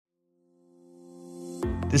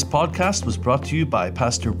This podcast was brought to you by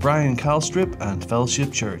Pastor Brian Calstrip and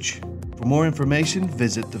Fellowship Church. For more information,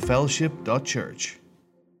 visit thefellowship.church.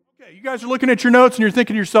 Okay, you guys are looking at your notes and you're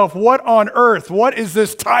thinking to yourself, what on earth? What is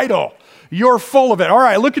this title? You're full of it. All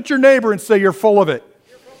right, look at your neighbor and say, you're full of it.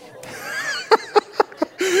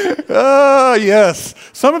 Yes.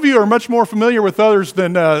 Some of you are much more familiar with others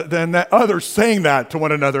than others saying that to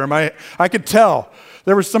one another. I could tell.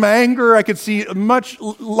 There was some anger. I could see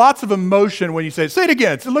lots of emotion when you say it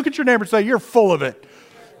again. So look at your neighbor and say, you're full of it.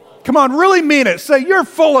 Come on, really mean it. Say, you're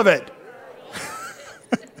full of it.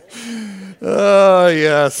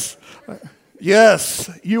 Yes. Yes,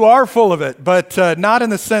 you are full of it, but not in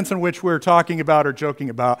the sense in which we're talking about or joking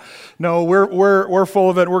about. No, we're full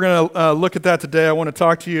of it. We're going to look at that today. I want to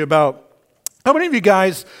talk to you about how many of you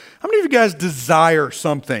guys desire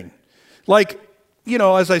something? Like, you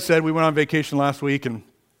know, as I said, we went on vacation last week, and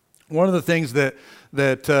one of the things that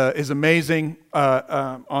is amazing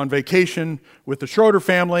on vacation with the Schroeder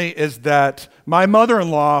family is that my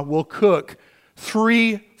mother-in-law will cook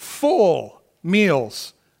 3 full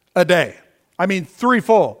meals a day. I mean, 3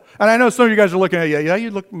 full. And I know some of you guys are looking at you. Yeah,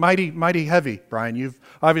 you look mighty heavy, Brian. You've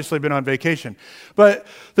obviously been on vacation. But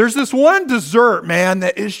there's this one dessert, man,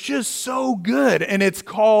 that is just so good, and it's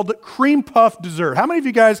called cream puff dessert. How many of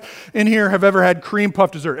you guys in here have ever had cream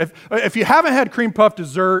puff dessert? If you haven't had cream puff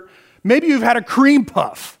dessert, maybe you've had a cream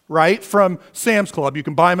puff, right, from Sam's Club. You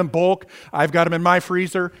can buy them in bulk. I've got them in my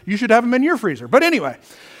freezer. You should have them in your freezer. But anyway,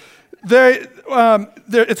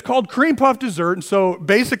 it's called cream puff dessert, and so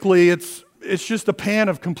basically it's just a pan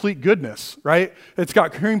of complete goodness, right? It's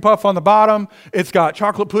got cream puff on the bottom, it's got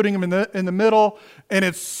chocolate pudding in the middle, and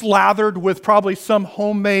it's slathered with probably some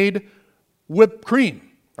homemade whipped cream,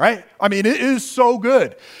 right? I mean, it is so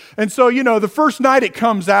good. And so, you know, the first night it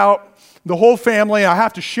comes out, the whole family, I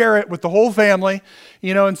have to share it with the whole family,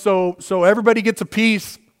 you know, and so everybody gets a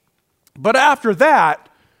piece. But after that,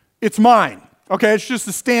 it's mine. Okay, it's just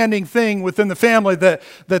a standing thing within the family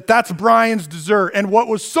that's Brian's dessert. And what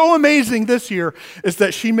was so amazing this year is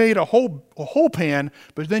that she made a whole pan,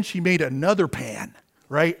 but then she made another pan,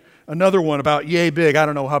 right? Another one about yay big. I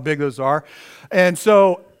don't know how big those are. And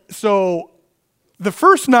so the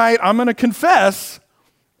first night, I'm going to confess,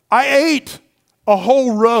 I ate a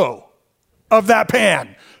whole row of that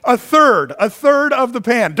pan. A third of the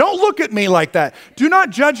pan. Don't look at me like that. Do not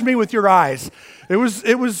judge me with your eyes. It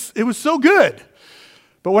was so good.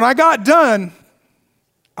 But when I got done,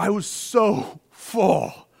 I was so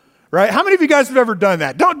full, right? How many of you guys have ever done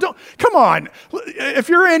that? Don't come on. If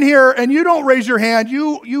you're in here and you don't raise your hand,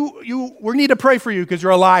 we need to pray for you because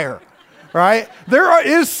you're a liar, right? There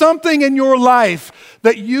is something in your life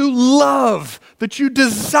that you love, that you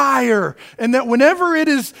desire, and that whenever it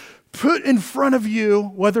is put in front of you,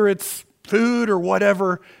 whether it's food or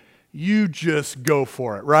whatever, you just go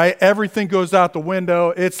for it, right? Everything goes out the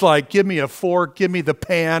window. It's like, give me a fork, give me the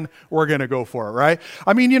pan, we're going to go for it, right?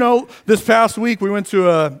 I mean, you know, this past week we went to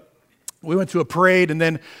a parade, and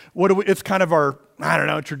then it's kind of our, I don't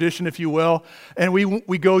know, tradition, if you will, and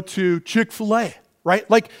we go to Chick-fil-A, right?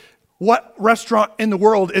 Like, what restaurant in the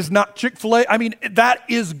world is not Chick-fil-A? I mean, that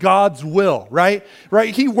is God's will, right? Right?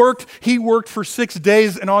 He worked for 6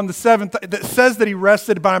 days, and on the 7th, it says that he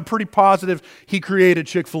rested, but I'm pretty positive he created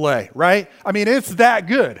Chick-fil-A, right? I mean, it's that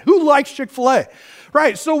good. Who likes Chick-fil-A?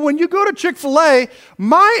 Right, so when you go to Chick-fil-A,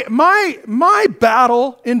 my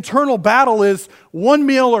internal battle is 1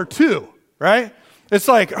 meal or 2, right? It's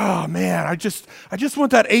like, oh man, I just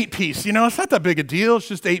want that 8-piece. You know, it's not that big a deal. It's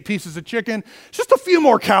just 8 pieces of chicken. It's just a few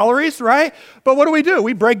more calories, right? But what do?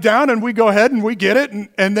 We break down and we go ahead and we get it,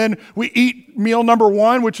 and then we eat meal number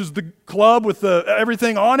 1, which is the club with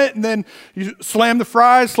everything on it, and then you slam the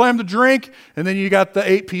fries, slam the drink, and then you got the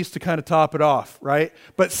 8-piece to kind of top it off, right?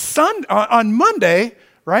 But on Monday,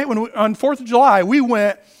 right, on 4th of July, we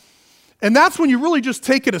went. And that's when you really just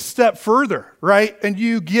take it a step further, right? And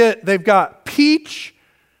they've got peach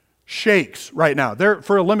shakes right now. They're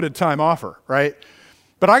for a limited time offer, right?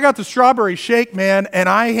 But I got the strawberry shake, man, and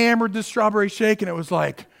I hammered this strawberry shake, and it was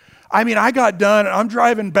like, I mean, I got done, and I'm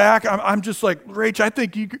driving back. I'm just like, Rach, I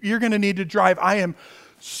think you're going to need to drive. I am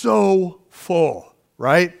so full,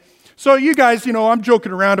 right? So you guys, you know, I'm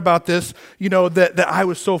joking around about this, you know, that I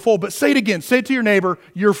was so full. But say it again. Say it to your neighbor,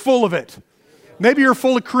 you're full of it. Maybe you're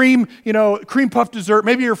full of cream puff dessert.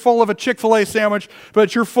 Maybe you're full of a Chick-fil-A sandwich,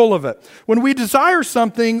 but you're full of it. When we desire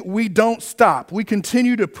something, we don't stop. We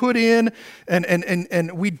continue to put in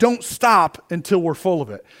and we don't stop until we're full of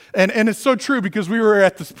it. And it's so true because we were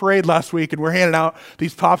at this parade last week and we're handing out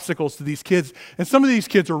these popsicles to these kids. And some of these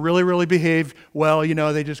kids are really, really behaved well.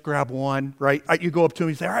 They just grab one, right? You go up to them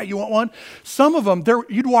and say, all right, you want one? Some of them,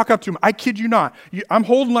 you'd walk up to them. I kid you not. I'm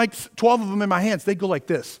holding like 12 of them in my hands. They go like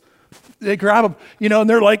this. They grab them, and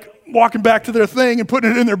they're like walking back to their thing and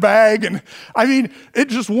putting it in their bag. And I mean,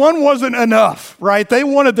 one wasn't enough, right? They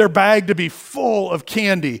wanted their bag to be full of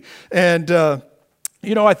candy. And,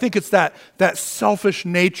 I think it's that selfish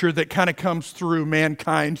nature that kind of comes through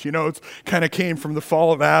mankind. It's kind of came from the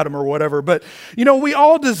fall of Adam or whatever. But, we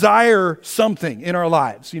all desire something in our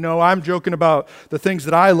lives. I'm joking about the things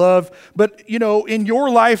that I love. But, in your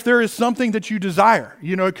life, there is something that you desire.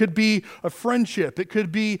 It could be a friendship. It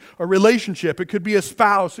could be a relationship. It could be a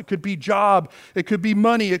spouse. It could be job. It could be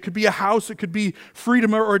money. It could be a house. It could be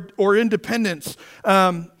freedom or independence.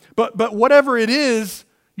 But whatever it is,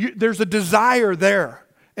 there's a desire there.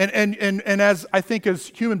 And as I think as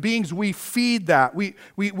human beings, we feed that. We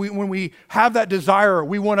when we have that desire,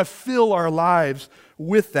 we want to fill our lives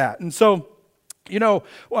with that. And so,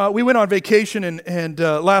 we went on vacation and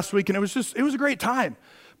last week, and it was a great time.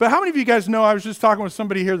 But how many of you guys know, I was just talking with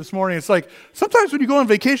somebody here this morning, it's like, sometimes when you go on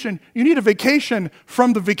vacation, you need a vacation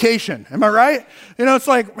from the vacation. Am I right? It's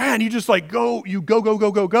like, man, you just like go, and you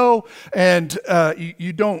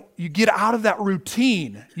get out of that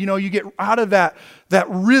routine. You get out of that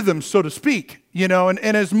rhythm, so to speak. And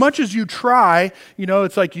as much as you try,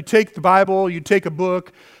 it's like you take the Bible, you take a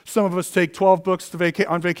book. Some of us take 12 books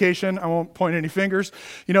on vacation. I won't point any fingers,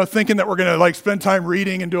 thinking that we're going to like spend time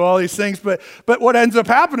reading and do all these things. But what ends up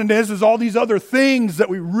happening is all these other things that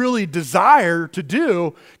we really desire to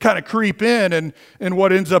do kind of creep in. And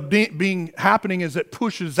what ends up happening is it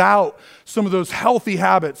pushes out some of those healthy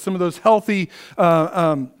habits, some of those healthy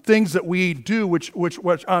things that we do, which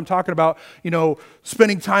I'm talking about,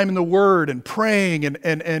 spending time in the Word and praying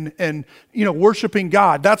and worshiping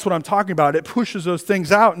God. That's what I'm talking about. It pushes those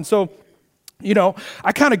things out. And so,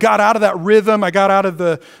 I kind of got out of that rhythm. I got out of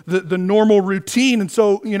the normal routine. And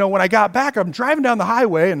so, when I got back, I'm driving down the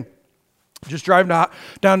highway and just driving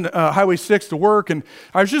down Highway 6 to work. And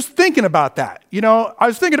I was just thinking about that. I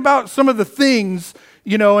was thinking about some of the things,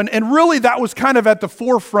 and really that was kind of at the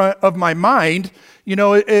forefront of my mind,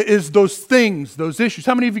 is those things, those issues.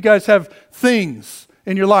 How many of you guys have things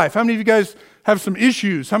in your life? How many of you guys have some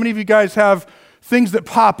issues? How many of you guys have things that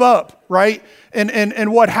pop up, right?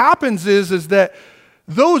 And what happens is that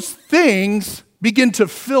those things begin to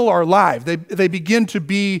fill our life. They begin to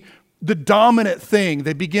be the dominant thing.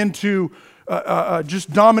 They begin to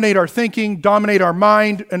just dominate our thinking, dominate our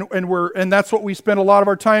mind, and that's what we spend a lot of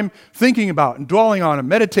our time thinking about and dwelling on and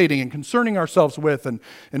meditating and concerning ourselves with and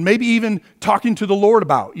maybe even talking to the Lord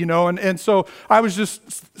about, and so I was just,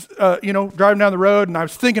 driving down the road and I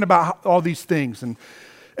was thinking about all these things and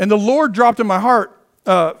the Lord dropped in my heart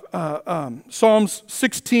Psalms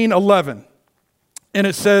 16:11, and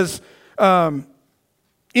it says, in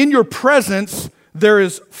your presence there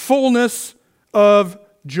is fullness of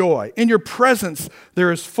joy. In your presence,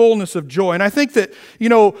 there is fullness of joy. And I think that,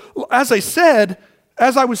 as I said,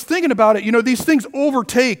 as I was thinking about it, these things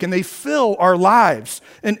overtake and they fill our lives.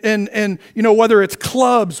 And whether it's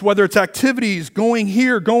clubs, whether it's activities, going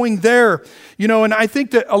here, going there, and I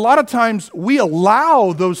think that a lot of times we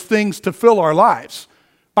allow those things to fill our lives.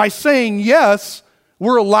 By saying yes,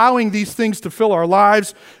 we're allowing these things to fill our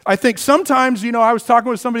lives. I think sometimes, I was talking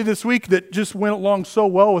with somebody this week that just went along so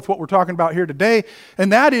well with what we're talking about here today,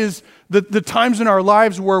 and that is the times in our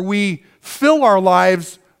lives where we fill our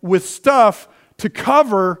lives with stuff to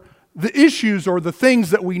cover the issues or the things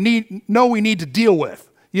that we need to deal with,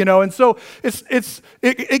 and so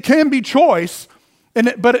it can be choice,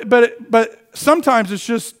 but sometimes it's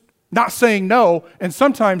just not saying no, and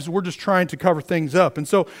sometimes we're just trying to cover things up. And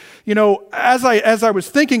so, as I was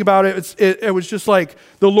thinking about it, it was just like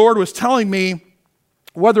the Lord was telling me,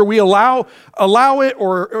 whether we allow it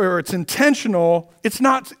or it's intentional, it's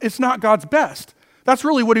not God's best. That's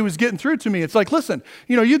really what he was getting through to me. It's like, listen,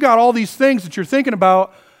 you got all these things that you're thinking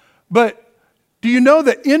about, but do you know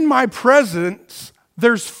that in my presence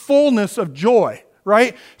there's fullness of joy,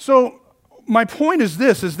 right? So my point is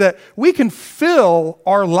this, is that we can fill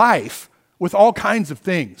our life with all kinds of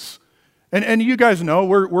things. And you guys know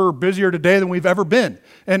we're busier today than we've ever been.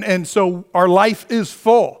 And so our life is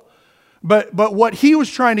full. But what he was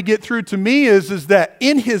trying to get through to me is that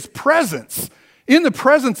in his presence, in the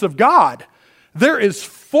presence of God, there is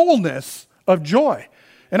fullness of joy.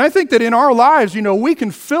 And I think that in our lives, we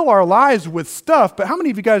can fill our lives with stuff, but how many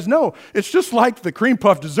of you guys know it's just like the cream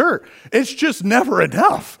puff dessert? It's just never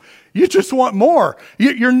enough. You just want more.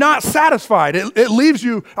 You're not satisfied. It leaves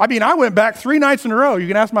you. I went back 3 nights in a row. You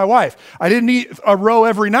can ask my wife. I didn't eat a row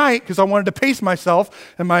every night because I wanted to pace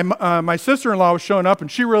myself. And my sister-in-law was showing up, and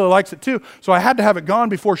she really likes it too. So I had to have it gone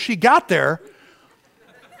before she got there.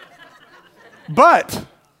 But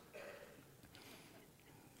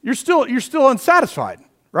you're still unsatisfied,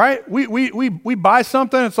 right? We buy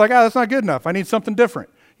something. It's like, that's not good enough. I need something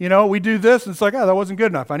different. We do this, and it's like, that wasn't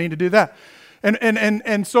good enough. I need to do that.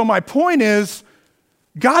 And so my point is,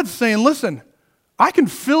 God's saying, listen, I can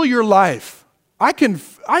fill your life. I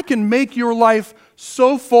can make your life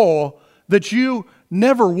so full that you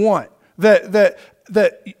never want. That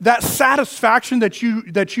satisfaction that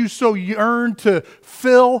you so yearn to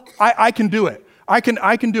fill, I can do it. I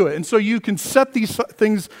can do it. And so you can set these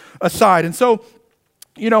things aside. And so,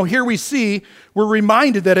 here we see, we're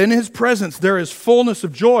reminded that in his presence there is fullness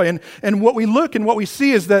of joy. And what we look and what we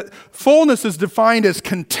see is that fullness is defined as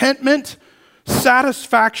contentment,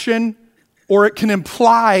 satisfaction, or it can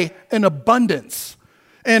imply an abundance.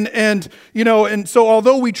 And so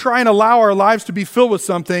although we try and allow our lives to be filled with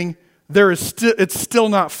something, it's still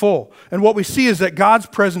not full. And what we see is that God's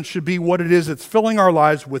presence should be what it is. It's filling our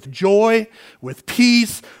lives with joy, with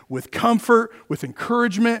peace, with comfort, with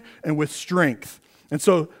encouragement, and with strength. And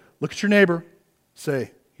so look at your neighbor,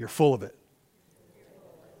 say, you're full of it.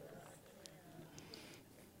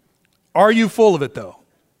 Are you full of it, though?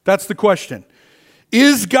 That's the question.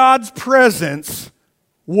 Is God's presence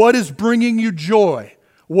what is bringing you joy?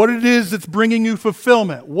 What it is that's bringing you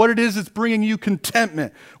fulfillment? What it is that's bringing you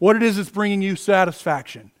contentment? What it is that's bringing you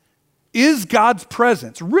satisfaction? Is God's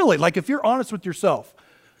presence, really, like if you're honest with yourself,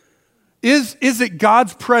 is it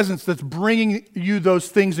God's presence that's bringing you those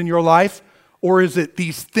things in your life? Or is it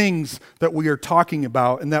these things that we are talking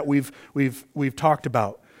about and that we've talked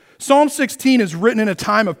about? Psalm 16 is written in a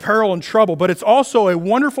time of peril and trouble, but it's also a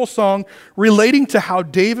wonderful song relating to how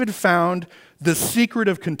David found the secret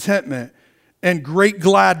of contentment and great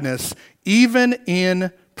gladness, even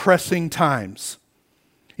in pressing times.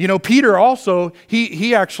 Peter also,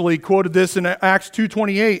 he actually quoted this in Acts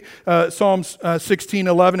 2:28, Psalms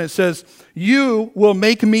 16:11. It says, "You will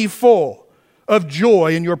make me full of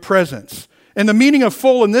joy in your presence." And the meaning of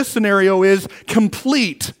full in this scenario is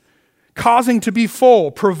complete, causing to be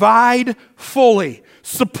full, provide fully,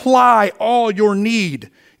 supply all your need,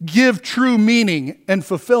 give true meaning and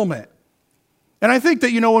fulfillment. And I think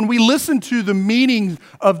that, when we listen to the meaning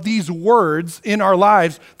of these words in our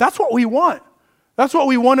lives, that's what we want. That's what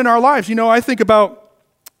we want in our lives. I think about,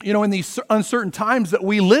 in these uncertain times that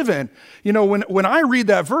we live in, when I read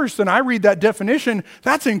that verse and I read that definition,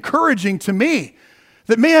 that's encouraging to me.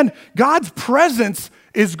 That, man, God's presence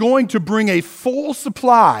is going to bring a full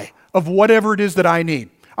supply of whatever it is that I need.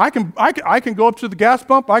 I can go up to the gas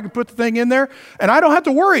pump, I can put the thing in there, and I don't have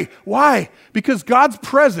to worry. Why? Because God's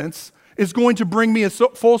presence is going to bring me a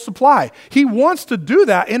full supply. He wants to do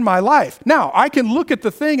that in my life. Now, I can look at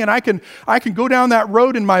the thing and I can go down that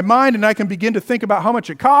road in my mind and I can begin to think about how much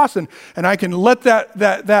it costs and I can let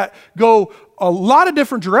that go a lot of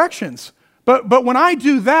different directions. But when I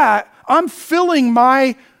do that, I'm filling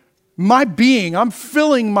my being, I'm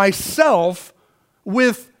filling myself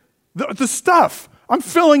with the stuff. I'm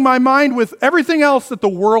filling my mind with everything else that the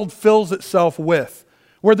world fills itself with,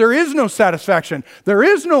 where there is no satisfaction, there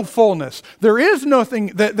is no fullness, there is nothing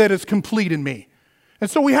that is complete in me. And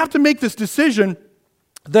so we have to make this decision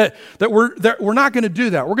that we're not going to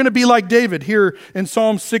do that. We're going to be like David here in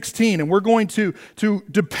Psalm 16, and we're going to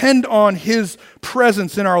depend on his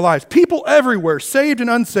presence in our lives. People everywhere, saved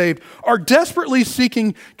and unsaved, are desperately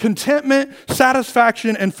seeking contentment,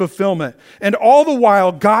 satisfaction, and fulfillment. And all the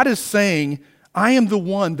while, God is saying, I am the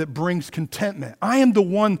one that brings contentment. I am the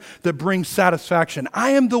one that brings satisfaction.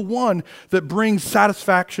 I am the one that brings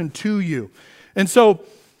satisfaction to you. And so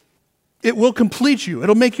it will complete you.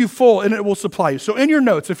 It'll make you full and it will supply you. So in your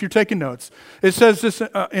notes, if you're taking notes, it says this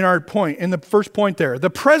in our point, in the first point there.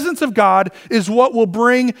 The presence of God is what will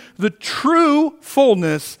bring the true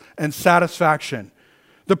fullness and satisfaction.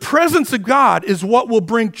 The presence of God is what will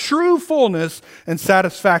bring true fullness and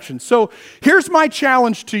satisfaction. So here's my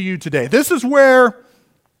challenge to you today. This is where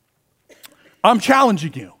I'm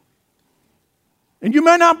challenging you. And you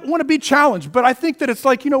might not want to be challenged, but I think that it's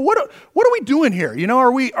like, what are we doing here?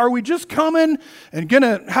 Are we just coming and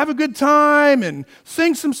gonna have a good time and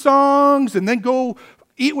sing some songs and then go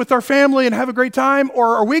eat with our family and have a great time?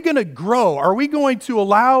 Or are we gonna grow? Are we going to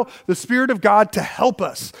allow the Spirit of God to help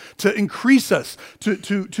us, to increase us,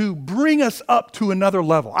 to bring us up to another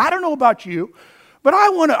level? I don't know about you, but I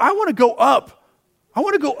want to go up. I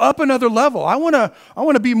want to go up another level. I want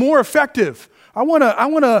to be more effective. I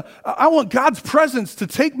want God's presence to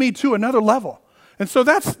take me to another level. And so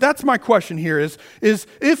that's my question here is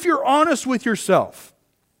if you're honest with yourself,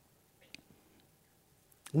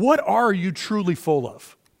 what are you truly full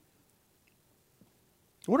of?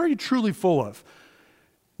 What are you truly full of?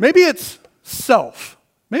 Maybe it's self.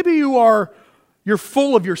 Maybe you're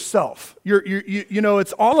full of yourself.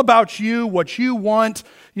 It's all about you, what you want.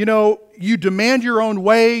 You demand your own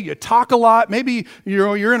way. You talk a lot. Maybe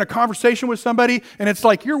you're in a conversation with somebody, and it's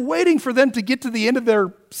like you're waiting for them to get to the end of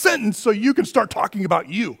their sentence so you can start talking about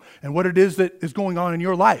you and what it is that is going on in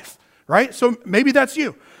your life, right? So maybe that's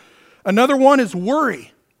you. Another one is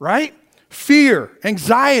worry, right? Fear,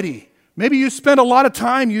 anxiety. Maybe you spend a lot of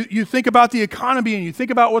time, you think about the economy and you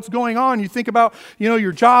think about what's going on. You think about,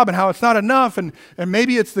 your job and how it's not enough. And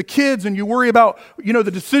maybe it's the kids and you worry about,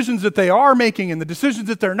 the decisions that they are making and the decisions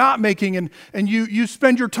that they're not making. And you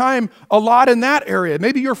spend your time a lot in that area.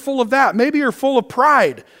 Maybe you're full of that. Maybe you're full of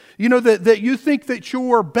pride, that you think that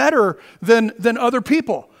you're better than other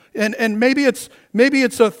people. And maybe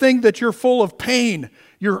it's a thing that you're full of pain.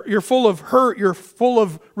 You're full of hurt. You're full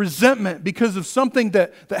of resentment because of something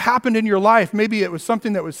that happened in your life. Maybe it was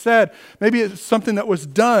something that was said. Maybe it's something that was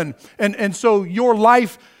done. And so your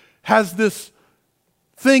life has this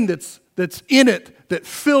thing that's in it that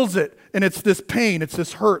fills it. And it's this pain. It's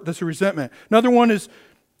this hurt, this resentment. Another one is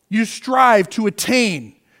you strive to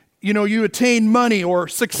attain. You attain money or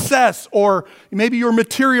success, or maybe you're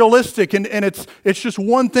materialistic and it's just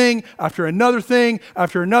one thing after another thing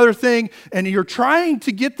after another thing, and you're trying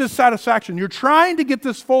to get this satisfaction. You're trying to get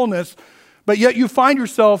this fullness, but yet you find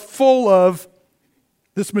yourself full of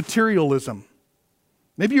this materialism.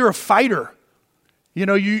 Maybe you're a fighter.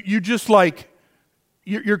 You just like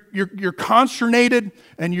you're consternated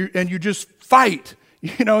and you just fight.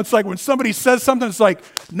 It's like when somebody says something, it's like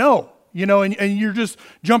no. And you're just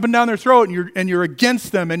jumping down their throat and you're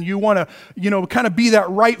against them and you want to, kind of be that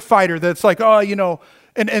right fighter that's like,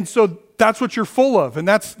 and so that's what you're full of and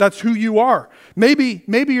that's who you are. Maybe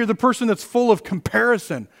you're the person that's full of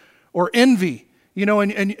comparison or envy,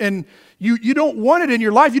 and you don't want it in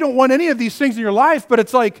your life. You don't want any of these things in your life, but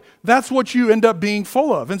it's like that's what you end up being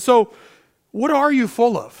full of. And so what are you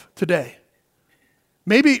full of today?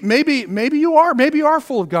 Maybe you are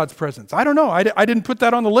full of God's presence. I don't know. I didn't put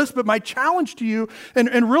that on the list, but my challenge to you,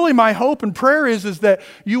 and really my hope and prayer is that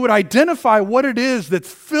you would identify what it is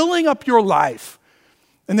that's filling up your life,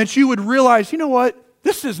 and that you would realize,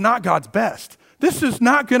 this is not God's best. This is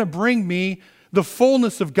not going to bring me the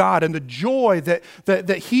fullness of God and the joy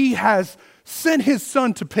that He has sent His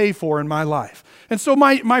Son to pay for in my life. And so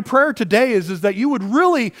my prayer today is that you would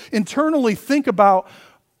really internally think about,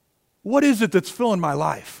 what is it that's filling my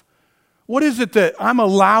life? What is it that I'm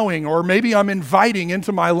allowing or maybe I'm inviting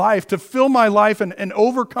into my life to fill my life and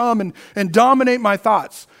overcome and dominate my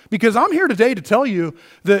thoughts? Because I'm here today to tell you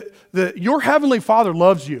that your Heavenly Father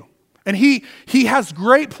loves you. And He has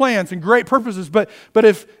great plans and great purposes. But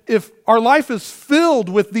if our life is filled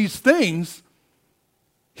with these things,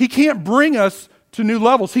 He can't bring us to new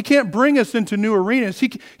levels. He can't bring us into new arenas.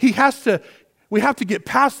 We have to get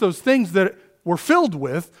past those things that we're filled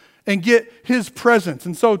with and get His presence.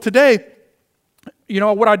 And so today,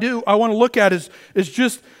 what I want to look at is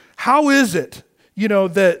just how is it,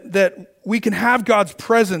 that we can have God's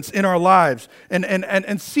presence in our lives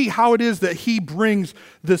and see how it is that He brings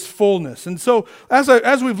this fullness. And so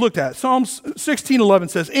as we've looked at, Psalms 16:11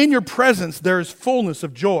 says, "In your presence there is fullness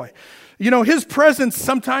of joy." His presence,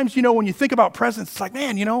 sometimes, when you think about presence, it's like,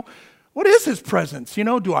 man, what is His presence?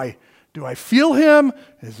 Do I feel Him?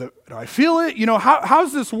 Do I feel it?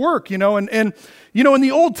 How's this work? And in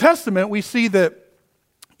the Old Testament, we see that,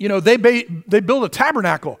 they build a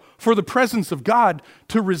tabernacle for the presence of God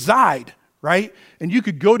to reside, right? And you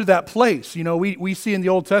could go to that place. We see in the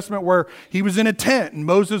Old Testament where He was in a tent and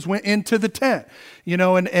Moses went into the tent,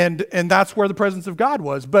 and that's where the presence of God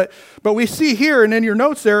was. But we see here, and in your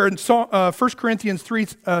notes there in 1 Corinthians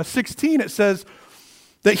 3:16, it says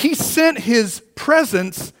that He sent His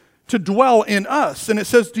presence to dwell in us. And it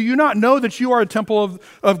says, do you not know that you are a temple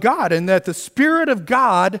of God and that the Spirit of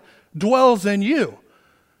God dwells in you?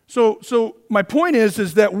 So my point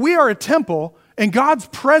is that we are a temple, and God's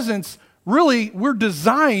presence, really, we're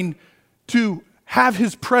designed to have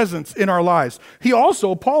His presence in our lives.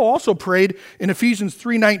 Paul also prayed in Ephesians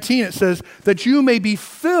 3:19, it says, that you may be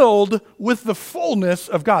filled with the fullness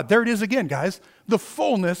of God. There it is again, guys, the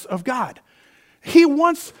fullness of God. He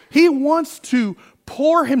wants to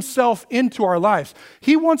pour himself into our lives.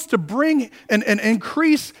 He wants to bring and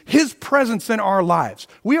increase his presence in our lives.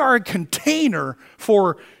 We are a container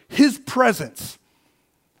for his presence.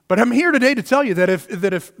 But I'm here today to tell you that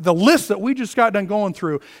if the list that we just got done going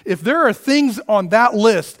through, if there are things on that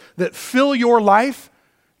list that fill your life,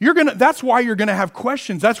 that's why you're gonna have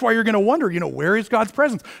questions. That's why you're gonna wonder, where is God's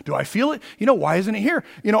presence? Do I feel it? Why isn't it here?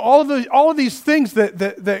 All of these things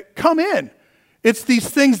that come in. It's these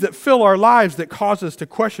things that fill our lives that cause us to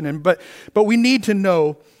question him. But we need to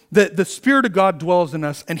know that the Spirit of God dwells in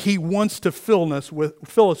us, and he wants to fill us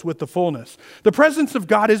with the fullness. The presence of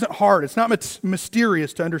God isn't hard. It's not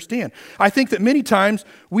mysterious to understand. I think that many times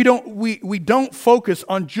we don't focus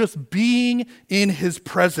on just being in his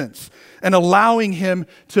presence and allowing him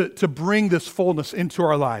to bring this fullness into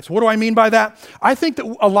our lives. What do I mean by that? I think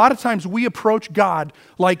that a lot of times we approach God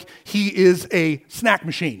like he is a snack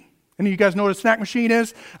machine. And you guys know what a snack machine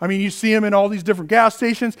is? I mean, you see them in all these different gas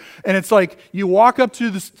stations, and it's like you walk up to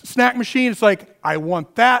the snack machine, it's like, I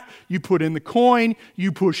want that. You put in the coin,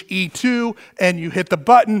 you push E2, and you hit the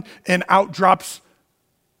button, and out drops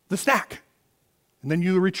the snack. And then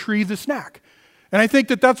you retrieve the snack. And I think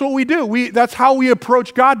that that's what we do. That's how we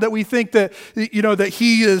approach God, that we think that, that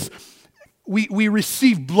he is, we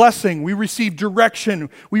receive blessing, we receive direction,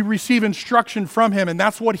 we receive instruction from him, and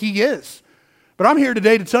that's what he is. But I'm here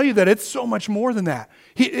today to tell you that it's so much more than that.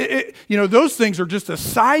 Those things are just a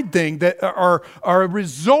side thing that are a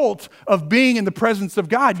result of being in the presence of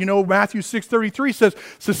God. Matthew 6:33 says,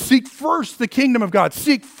 so seek first the kingdom of God.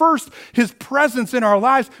 Seek first his presence in our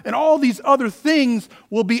lives, and all these other things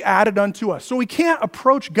will be added unto us. So we can't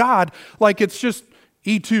approach God like it's just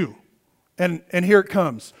E2, and here it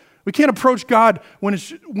comes. We can't approach God when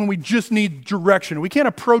we just need direction. We can't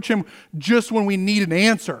approach him just when we need an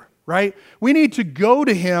answer. Right? We need to go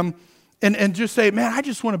to him and just say, man, I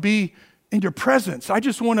just want to be in your presence. I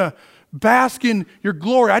just want to bask in your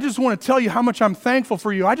glory. I just want to tell you how much I'm thankful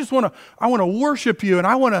for you. I want to worship you, and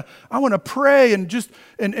I want to pray and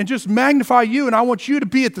just magnify you, and I want you to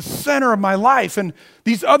be at the center of my life. And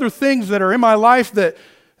these other things that are in my life that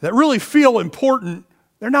really feel important,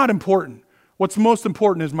 they're not important. What's most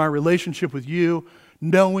important is my relationship with you,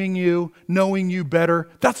 knowing you better.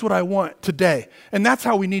 That's what I want today. And that's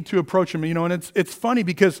how we need to approach him. And it's funny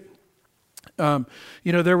because,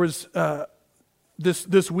 there was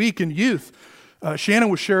this week in youth, Shanna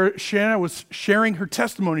was sharing her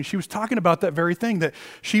testimony. She was talking about that very thing, that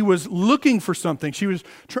she was looking for something. She was,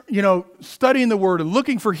 studying the word and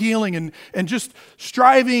looking for healing and just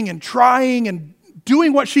striving and trying and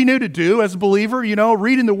doing what she knew to do as a believer,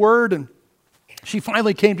 reading the word. And she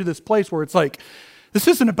finally came to this place where it's like, this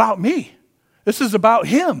isn't about me. This is about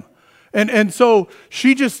him. And so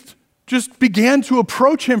she just began to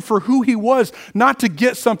approach him for who he was, not to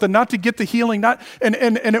get something, not to get the healing, and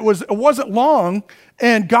it wasn't long,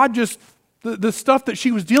 and God just, the stuff that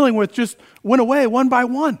she was dealing with just went away one by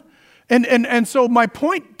one. And so my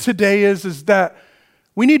point today is that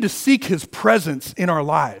we need to seek his presence in our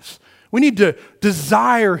lives. We need to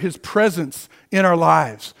desire his presence in our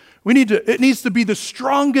lives. It needs to be the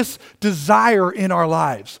strongest desire in our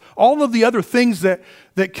lives. All of the other things that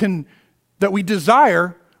we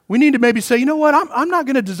desire, we need to maybe say, you know what, I'm not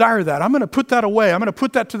going to desire that. I'm going to put that away. I'm going to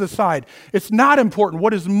put that to the side. It's not important.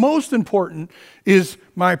 What is most important is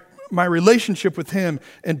my relationship with him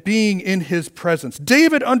and being in his presence.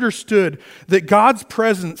 David understood that God's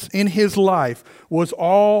presence in his life was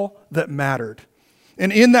all that mattered.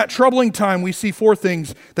 And in that troubling time, we see 4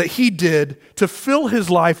 things that he did to fill his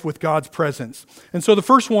life with God's presence. And so the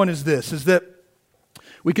first one is this, is that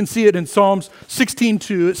we can see it in Psalms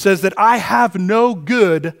 16:2. It says that I have no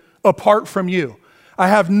good apart from you. I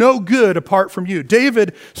have no good apart from you.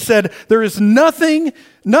 David said, there is nothing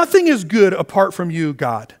is good apart from you,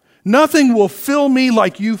 God. Nothing will fill me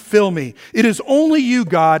like you fill me. It is only you,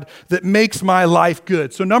 God, that makes my life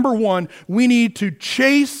good. So number 1, we need to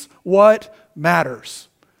chase what matters.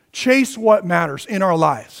 Chase what matters in our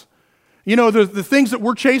lives. The things that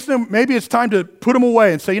we're chasing, maybe it's time to put them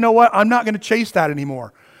away and say, you know what, I'm not going to chase that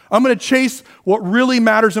anymore. I'm going to chase what really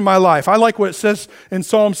matters in my life. I like what it says in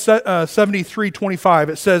Psalm 73:25.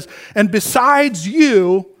 It says, and besides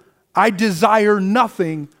you, I desire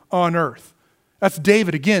nothing on earth. That's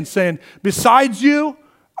David again saying, besides you,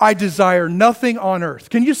 I desire nothing on earth.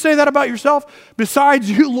 Can you say that about yourself? Besides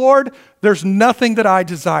you, Lord, there's nothing that I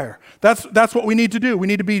desire. That's what we need to do. We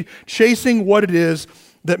need to be chasing what it is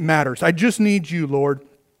that matters. I just need you, Lord.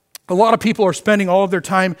 A lot of people are spending all of their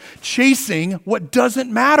time chasing what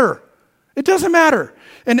doesn't matter. It doesn't matter.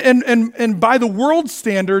 And by the world's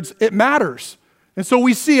standards, it matters. And so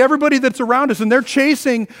we see everybody that's around us, and they're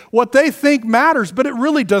chasing what they think matters, but it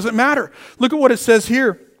really doesn't matter. Look at what it says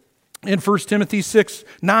here in 1 Timothy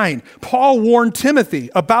 6:9. Paul warned Timothy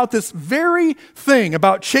about this very thing,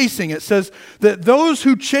 about chasing. It says that those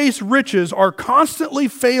who chase riches are constantly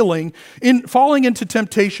falling into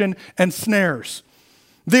temptation and snares.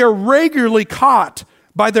 They are regularly caught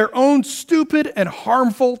by their own stupid and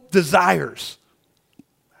harmful desires.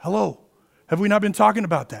 Hello, have we not been talking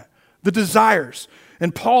about that? The desires.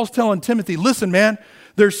 And Paul's telling Timothy, listen, man,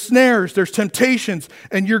 there's snares, there's temptations,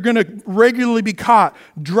 and you're going to regularly be caught,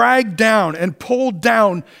 dragged down, and pulled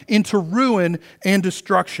down into ruin and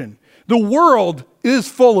destruction. The world is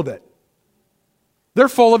full of it. They're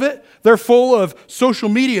full of it. They're full of social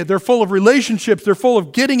media. They're full of relationships. They're full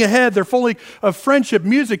of getting ahead. They're full of friendship,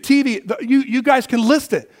 music, TV. You guys can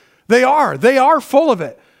list it. They are full of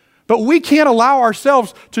it. But we can't allow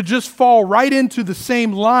ourselves to just fall right into the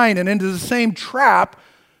same line and into the same trap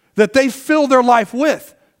that they fill their life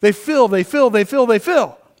with. They fill.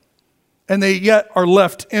 And they yet are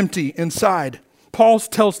left empty inside. Paul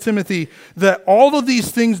tells Timothy that all of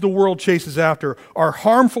these things the world chases after are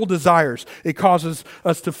harmful desires. It causes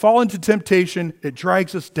us to fall into temptation, it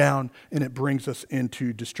drags us down, and it brings us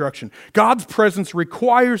into destruction. God's presence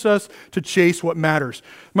requires us to chase what matters.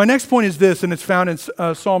 My next point is this, and it's found in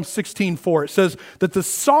Psalm 16:4. It says that the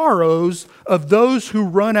sorrows of those who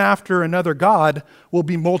run after another God will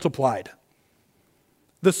be multiplied.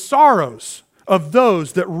 The sorrows of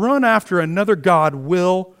those that run after another God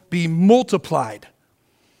will be multiplied.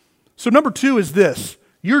 So number 2 is this: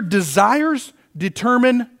 your desires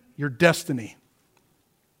determine your destiny.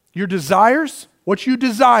 Your desires, what you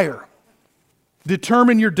desire,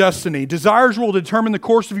 determine your destiny. Desires will determine the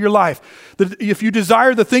course of your life. If you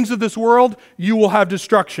desire the things of this world, you will have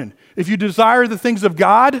destruction. If you desire the things of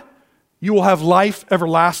God, you will have life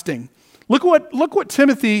everlasting. Look what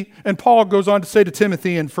Timothy and Paul goes on to say to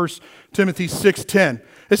Timothy in 1 Timothy 6:10.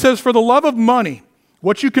 It says, "For the love of money,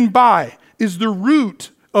 what you can buy, is the root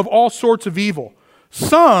of all sorts of evil.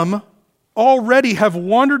 Some already have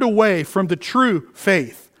wandered away from the true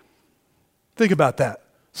faith." Think about that.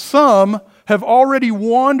 Some have already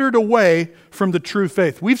wandered away from the true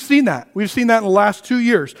faith. We've seen that. We've seen that in the last 2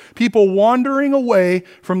 years. People wandering away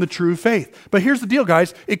from the true faith. But here's the deal,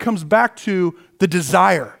 guys. It comes back to the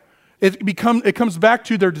desire. It comes back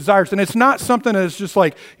to their desires. And it's not something that's just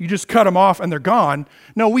like you just cut them off and they're gone.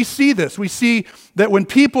 No, we see this. We see that when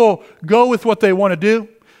people go with what they want to do,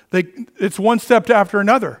 it's one step after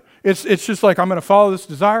another. It's just like, I'm going to follow this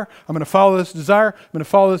desire. I'm going to follow this desire. I'm going to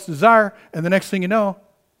follow this desire. And the next thing you know,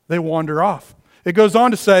 they wander off. It goes on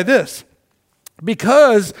to say this: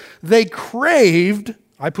 because they craved,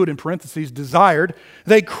 I put in parentheses, desired,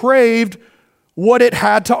 they craved what it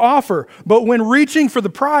had to offer. But when reaching for the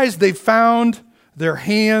prize, they found their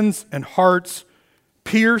hands and hearts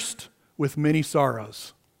pierced with many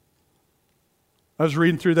sorrows. I was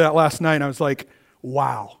reading through that last night and I was like,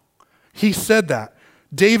 wow. He said that.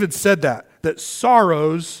 David said that the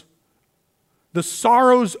sorrows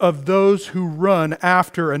of those who run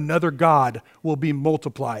after another God will be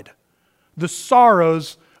multiplied. The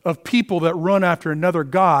sorrows of people that run after another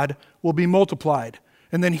God will be multiplied.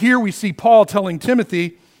 And then here we see Paul telling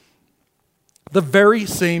Timothy the very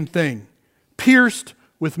same thing, pierced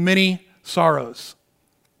with many sorrows.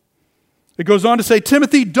 It goes on to say,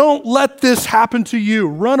 Timothy, don't let this happen to you.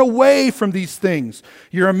 Run away from these things.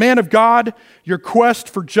 You're a man of God. Your quest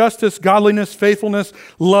for justice, godliness, faithfulness,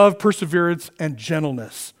 love, perseverance, and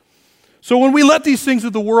gentleness. So when we let these things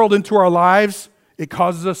of the world into our lives, it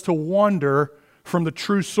causes us to wander from the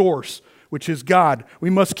true source, which is God. We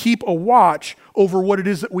must keep a watch over what it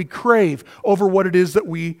is that we crave, over what it is that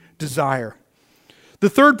we desire. The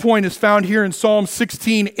third point is found here in Psalm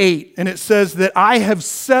 16:8, and it says that I have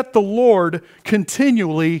set the Lord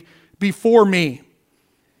continually before me,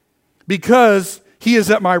 because he is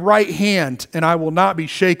at my right hand, and I will not be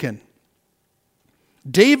shaken.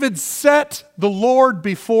 David set the Lord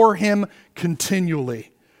before him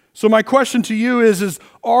continually. So my question to you is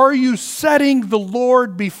are you setting the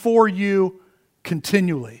Lord before you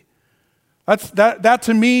continually? That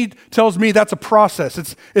to me tells me that's a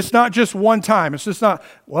process. It's not just one time. It's just not,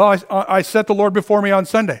 well, I set the Lord before me on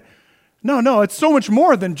Sunday. No, it's so much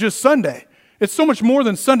more than just Sunday. It's so much more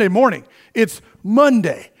than Sunday morning. It's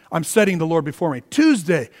Monday, I'm setting the Lord before me.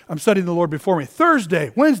 Tuesday, I'm setting the Lord before me.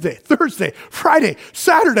 Thursday, Wednesday, Thursday, Friday,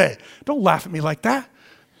 Saturday. Don't laugh at me like that.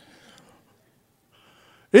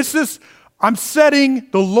 It's this, I'm setting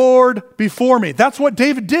the Lord before me. That's what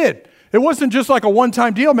David did. It wasn't just like a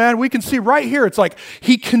one-time deal, man. We can see right here, it's like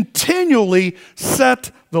he continually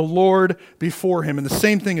set the Lord before him. And the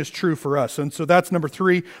same thing is true for us. And so that's number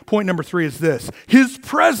 3. Point number 3 is this. His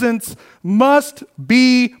presence must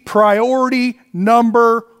be priority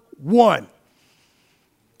number 1.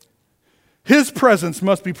 His presence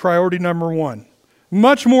must be priority number 1.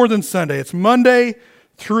 Much more than Sunday. It's Monday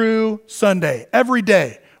through Sunday. Every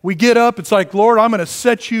day. We get up, it's like, Lord, I'm going to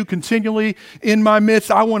set you continually in my midst.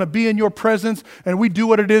 I want to be in your presence. And we do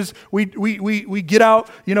what it is. We get out,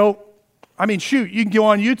 shoot, you can go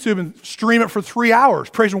on YouTube and stream it for 3 hours,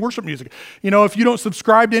 praise and worship music. If you don't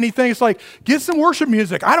subscribe to anything, it's like, get some worship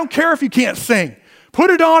music. I don't care if you can't sing. Put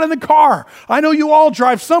it on in the car. I know you all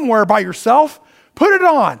drive somewhere by yourself. Put it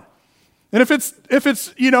on. And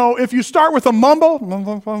if you start with a mumble,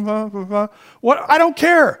 I don't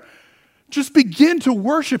care. Just begin to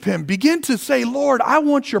worship him. Begin to say, Lord, I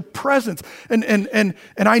want your presence. And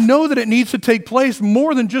I know that it needs to take place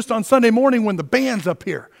more than just on Sunday morning when the band's up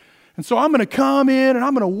here. And so I'm going to come in and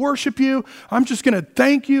I'm going to worship you. I'm just going to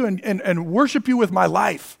thank you and worship you with my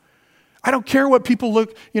life. I don't care what people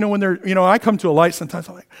look, when they're, I come to a light sometimes,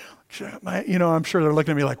 I'm like, I'm sure they're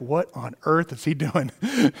looking at me like, what on earth is he doing?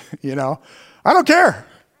 I don't care,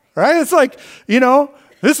 right? It's like,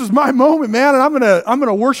 this is my moment, man, and I'm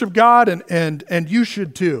gonna worship God, and you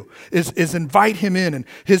should too. Is invite him in, and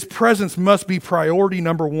his presence must be priority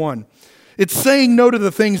number 1. It's saying no to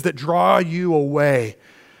the things that draw you away.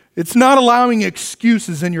 It's not allowing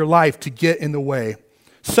excuses in your life to get in the way.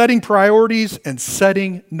 Setting priorities and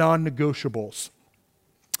setting non-negotiables.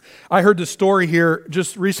 I heard this story here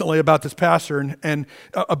just recently about this pastor and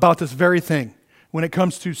about this very thing when it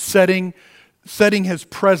comes to setting his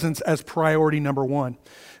presence as priority number 1.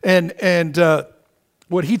 And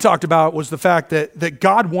what he talked about was the fact that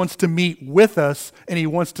God wants to meet with us and he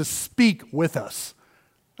wants to speak with us.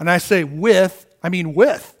 And I say with, I mean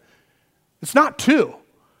with. It's not to.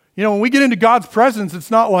 When we get into God's presence,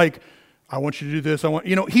 it's not like, I want you to do this.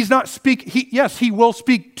 He's not yes, he will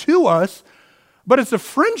speak to us, but it's a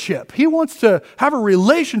friendship. He wants to have a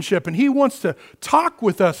relationship and he wants to talk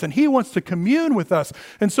with us and he wants to commune with us.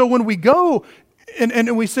 And so when we go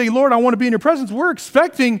and we say, Lord, I want to be in your presence, we're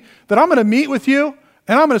expecting that I'm going to meet with you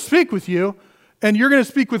and I'm going to speak with you and you're going to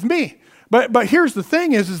speak with me. But here's the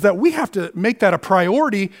thing is that we have to make that a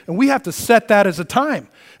priority and we have to set that as a time.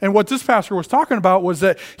 And what this pastor was talking about was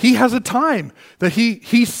that he has a time that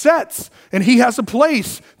he sets and he has a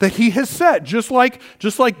place that he has set. Just like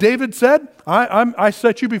David said, I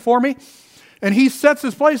set you before me. And he sets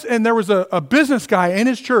his place. And there was a business guy in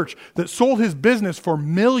his church that sold his business for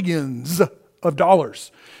millions of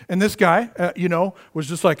dollars. And this guy, was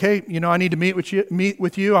just like, hey, I need to meet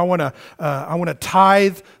with you. I want to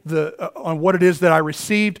tithe on what it is that I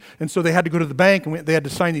received. And so they had to go to the bank and they had to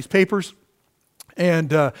sign these papers.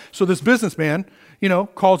 And so this businessman,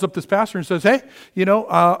 calls up this pastor and says, hey,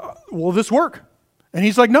 will this work? And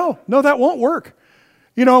he's like, no, that won't work.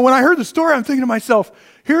 When I heard the story, I'm thinking to myself,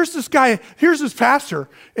 here's this pastor,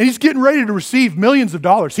 and he's getting ready to receive millions of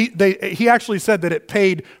dollars. He actually said that it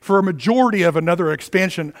paid for a majority of another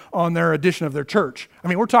expansion on their addition of their church. I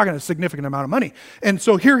mean, we're talking a significant amount of money. And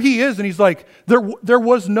so here he is, and he's like, there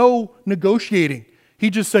was no negotiating. He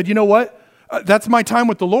just said, you know what? That's my time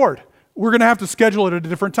with the Lord. We're going to have to schedule it at a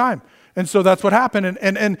different time. And so that's what happened.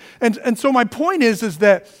 And so my point is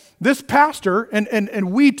that this pastor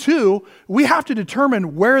and we too, we have to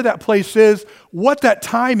determine where that place is, what that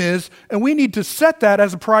time is, and we need to set that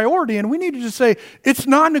as a priority, and we need to just say, it's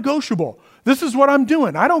non-negotiable. This is what I'm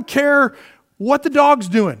doing. I don't care what the dog's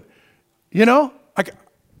doing. Like,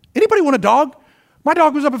 anybody want a dog? My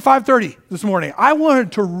dog was up at 5:30 this morning. I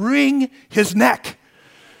wanted to wring his neck.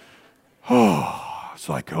 Oh, it's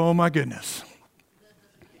like, oh my goodness.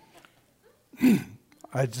 If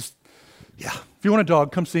you want a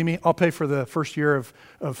dog, come see me. I'll pay for the first year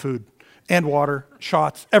of food and water,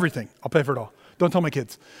 shots, everything. I'll pay for it all. Don't tell my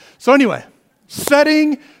kids. So anyway,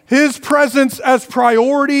 setting his presence as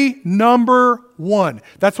priority number 1.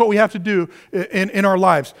 That's what we have to do in our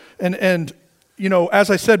lives. And as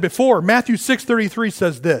I said before, Matthew 6:33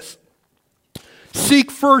 says this: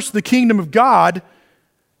 seek first the kingdom of God,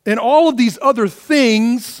 and all of these other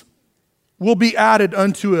things will be added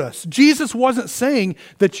unto us. Jesus wasn't saying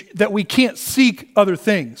that we can't seek other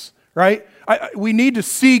things, right? We need to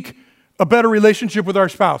seek a better relationship with our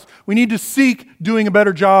spouse. We need to seek doing a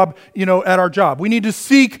better job, at our job. We need to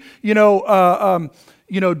seek, doing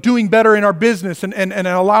better in our business and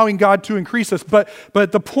allowing God to increase us. But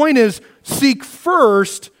the point is, seek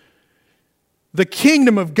first the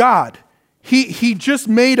kingdom of God. He just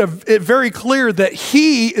made it very clear that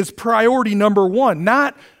he is priority number 1,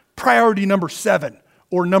 not priority number 7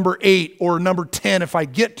 or number 8 or number 10 if I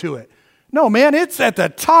get to it. No, man, it's at the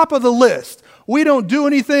top of the list. We don't do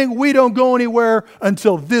anything. We don't go anywhere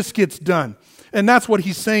until this gets done. And that's what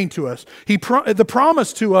he's saying to us. The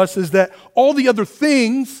promise to us is that all the other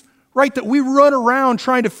things, right, that we run around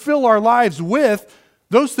trying to fill our lives with,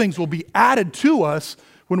 those things will be added to us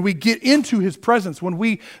when we get into his presence, when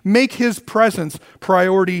we make his presence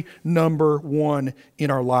priority number 1 in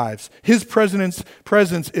our lives. His presence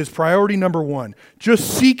is priority number 1. Just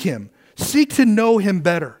seek him. Seek to know him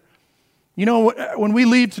better. You know, when we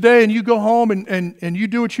leave today and you go home and you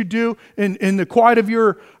do what you do in the quiet of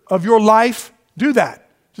your life, do that.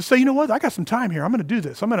 Just say, you know what? I got some time here. I'm going to do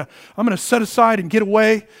this. I'm going to set aside and get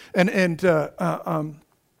away and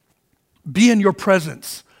be in your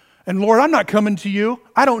presence. And Lord, I'm not coming to you.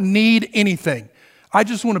 I don't need anything. I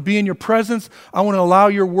just want to be in your presence. I want to allow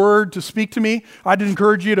your word to speak to me. I'd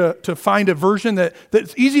encourage you to find a version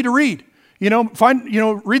that's easy to read.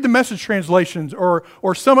 Read the Message translations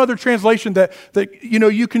or some other translation that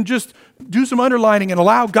you can just do some underlining and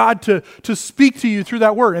allow God to speak to you through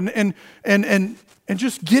that word and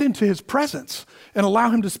just get into his presence and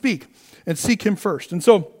allow him to speak and seek him first. And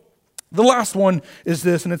so the last one is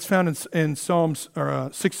this, and it's found in Psalms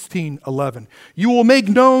 16:11. You will make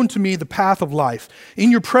known to me the path of life.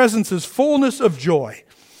 In your presence is fullness of joy.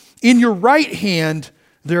 In your right hand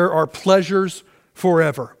there are pleasures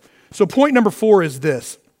forever. So point number 4 is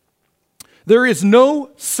this. There is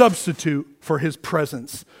no substitute for his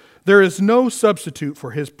presence. There is no substitute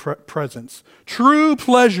for his presence. True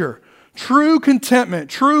pleasure, true contentment,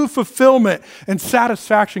 true fulfillment, and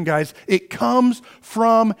satisfaction, guys, it comes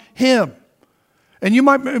from him. And you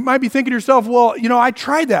might be thinking to yourself, well, I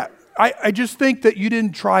tried that. I just think that you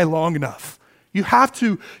didn't try long enough. You have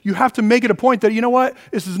to make it a point that, you know what,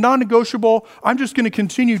 this is non-negotiable. I'm just going to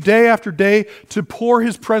continue day after day to pour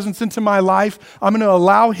his presence into my life. I'm going to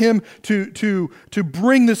allow him to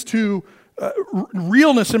bring this to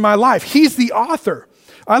realness in my life. He's the author.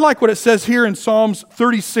 I like what it says here in Psalms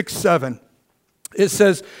 36:7. It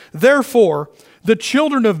says, therefore, the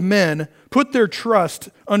children of men put their trust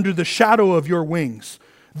under the shadow of your wings.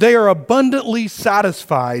 They are abundantly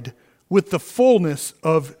satisfied with the fullness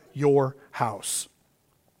of your house.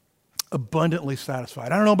 Abundantly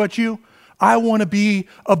satisfied. I don't know about you. I want to be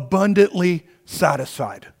abundantly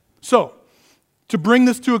satisfied. So, to bring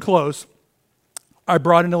this to a close, I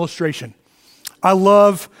brought an illustration. I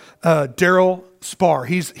love Daryl Spar.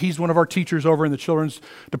 He's one of our teachers over in the children's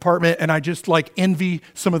department, and I just envy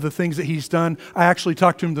some of the things that he's done. I actually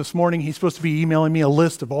talked to him this morning. He's supposed to be emailing me a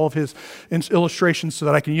list of all of his illustrations so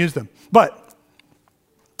that I can use them. But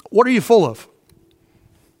what are you full of?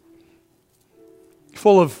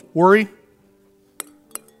 Full of worry?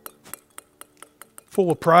 Full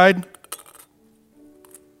of pride?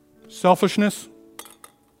 Selfishness?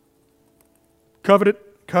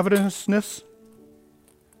 Covetousness?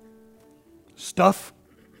 Stuff?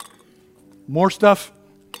 More stuff?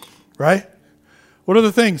 Right? What are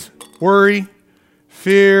the things? Worry,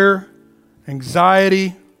 fear,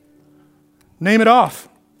 anxiety. Name it off.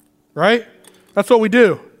 Right? That's what we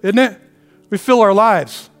do, isn't it? We fill our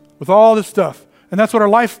lives with all this stuff. And that's what our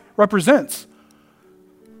life represents.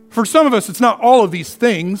 For some of us, it's not all of these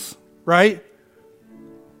things, right?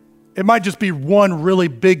 It might just be one really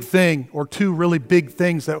big thing or two really big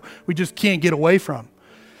things that we just can't get away from.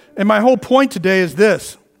 And my whole point today is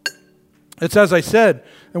this. It's as I said,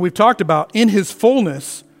 and we've talked about, in his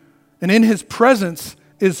fullness and in his presence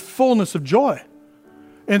is fullness of joy.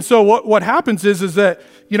 And so what happens is that,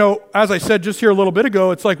 as I said just here a little bit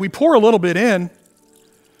ago, it's like we pour a little bit in,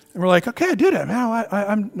 and we're like, okay, I did it. Man,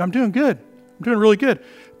 I'm doing good. I'm doing really good.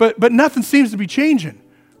 But nothing seems to be changing.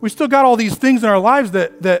 We still got all these things in our lives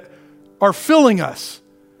that are filling us.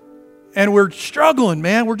 And we're struggling,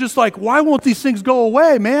 man. We're just like, why won't these things go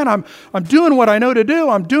away, man? I'm doing what I know to do.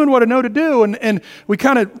 I'm doing what I know to do. And we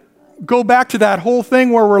kind of go back to that whole thing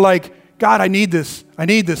where we're like, God, I need this. I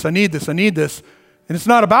need this. I need this. I need this. And it's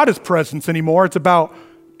not about his presence anymore. It's about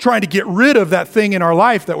trying to get rid of that thing in our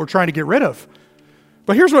life that we're trying to get rid of.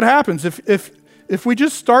 But here's what happens. If we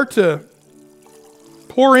just start to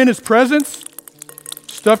pour in his presence,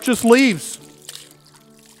 stuff just leaves.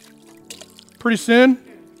 Pretty soon,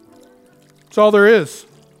 that's all there is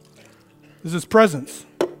his presence.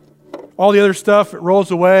 All the other stuff, it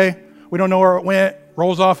rolls away. We don't know where it went,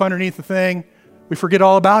 rolls off underneath the thing. We forget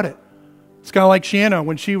all about it. It's kind of like Shanna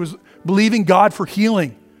when she was believing God for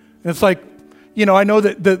healing. And it's like, I know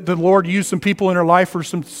that the Lord used some people in her life for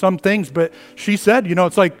some things, but she said,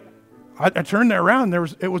 it's like, I turned that around,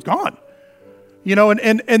 it was gone.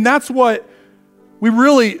 And that's what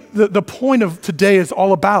the point of today is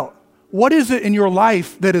all about, what is it in your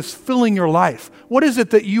life that is filling your life? What is it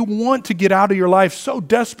that you want to get out of your life so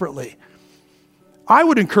desperately? I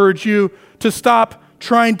would encourage you to stop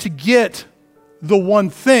trying to get the one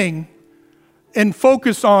thing and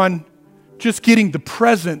focus on just getting the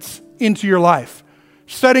presence into your life,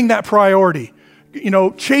 setting that priority,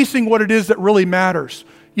 chasing what it is that really matters,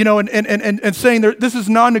 and saying this is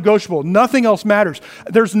non-negotiable. Nothing else matters.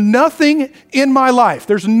 There's nothing in my life.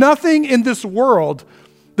 There's nothing in this world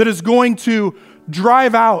that is going to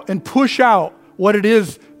drive out and push out what it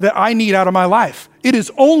is that I need out of my life. It is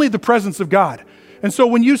only the presence of God. And so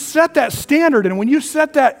when you set that standard and when you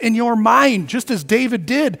set that in your mind, just as David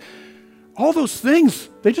did, all those things,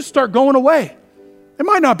 they just start going away. It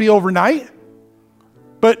might not be overnight,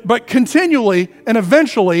 but continually and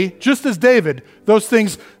eventually, just as David, those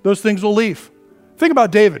things will leave. Think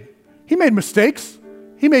about David. He made mistakes.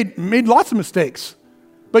 He made lots of mistakes.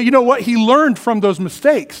 But you know what? He learned from those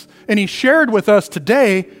mistakes, and he shared with us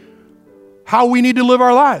today how we need to live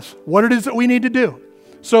our lives, what it is that we need to do.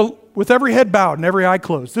 So with every head bowed and every eye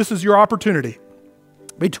closed, this is your opportunity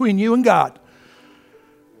between you and God.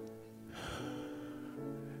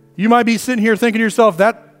 You might be sitting here thinking to yourself,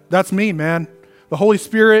 that's me, man. The Holy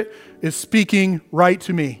Spirit is speaking right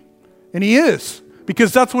to me. And he is,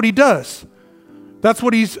 because that's what he does. That's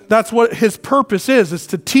what his purpose is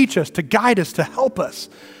to teach us, to guide us, to help us.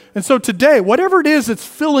 And so today, whatever it is that's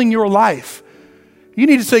filling your life, you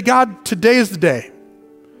need to say, God, today is the day.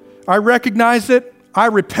 I recognize it. I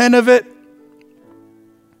repent of it.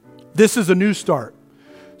 This is a new start.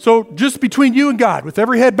 So just between you and God, with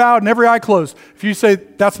every head bowed and every eye closed, if you say,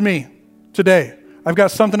 that's me today. I've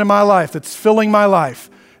got something in my life that's filling my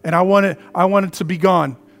life, and I want it to be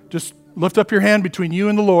gone. Just lift up your hand between you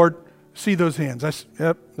and the Lord. See those hands.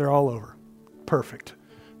 Yep, they're all over. Perfect.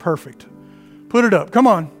 Put it up. Come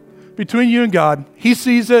on. Between you and God. He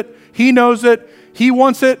sees it. He knows it. He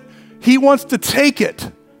wants it. He wants to take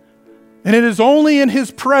it. And it is only in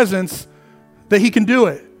his presence that he can do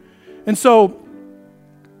it. And so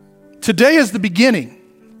today is the beginning.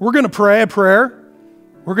 We're going to pray a prayer.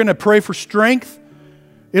 We're going to pray for strength.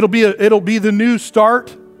 It'll be the new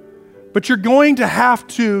start. But you're going to have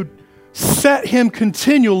to set him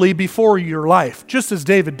continually before your life, just as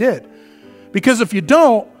David did. Because if you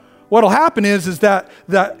don't, what'll happen is that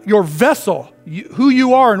your vessel, who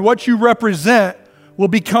you are and what you represent, will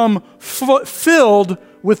become filled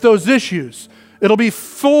with those issues. It'll be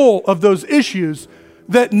full of those issues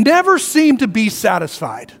that never seem to be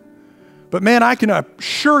satisfied. But man, I can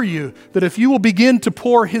assure you that if you will begin to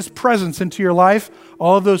pour his presence into your life,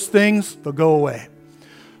 all of those things, they'll go away.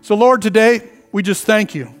 So Lord, today, we just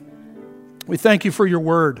thank you. We thank you for your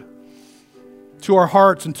word to our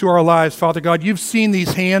hearts and to our lives, Father God. You've seen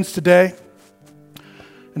these hands today.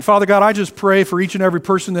 And Father God, I just pray for each and every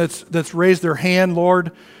person that's raised their hand,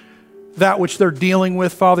 Lord, that which they're dealing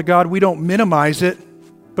with, Father God. We don't minimize it.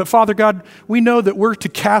 But Father God, we know that we're to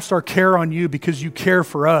cast our care on you because you care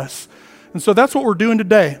for us. And so that's what we're doing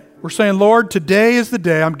today. We're saying, Lord, today is the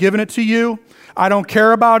day. I'm giving it to you. I don't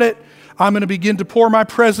care about it. I'm going to begin to pour my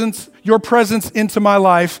presence, your presence into my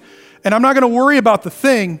life. And I'm not going to worry about the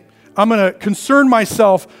thing. I'm going to concern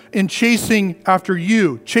myself in chasing after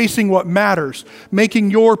you, chasing what matters,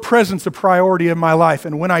 making your presence a priority in my life.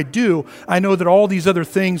 And when I do, I know that all these other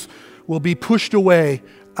things will be pushed away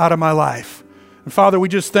out of my life. And Father, we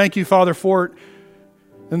just thank you, Father, for it.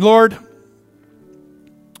 And Lord,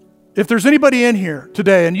 if there's anybody in here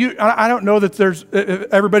today, and I don't know that there's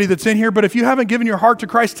everybody that's in here, but if you haven't given your heart to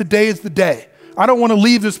Christ, today is the day. I don't want to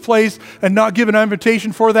leave this place and not give an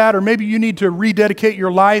invitation for that, or maybe you need to rededicate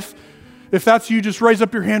your life. If that's you, just raise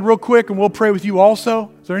up your hand real quick and we'll pray with you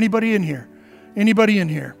also. Is there anybody in here? Anybody in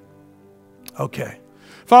here? Okay.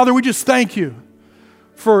 Father, we just thank you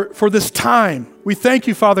for this time. We thank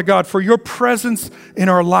you, Father God, for your presence in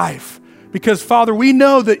our life. Because, Father, we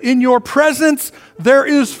know that in your presence, there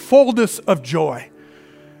is fullness of joy.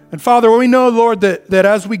 And, Father, we know, Lord, that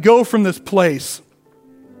as we go from this place,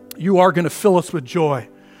 you are going to fill us with joy.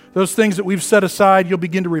 Those things that we've set aside, you'll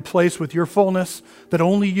begin to replace with your fullness that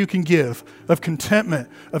only you can give, of contentment,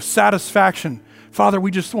 of satisfaction. Father,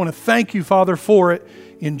 we just want to thank you, Father, for it.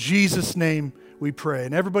 In Jesus' name we pray.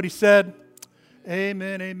 And everybody said,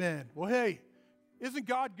 amen, amen. Well, hey, isn't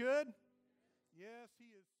God good?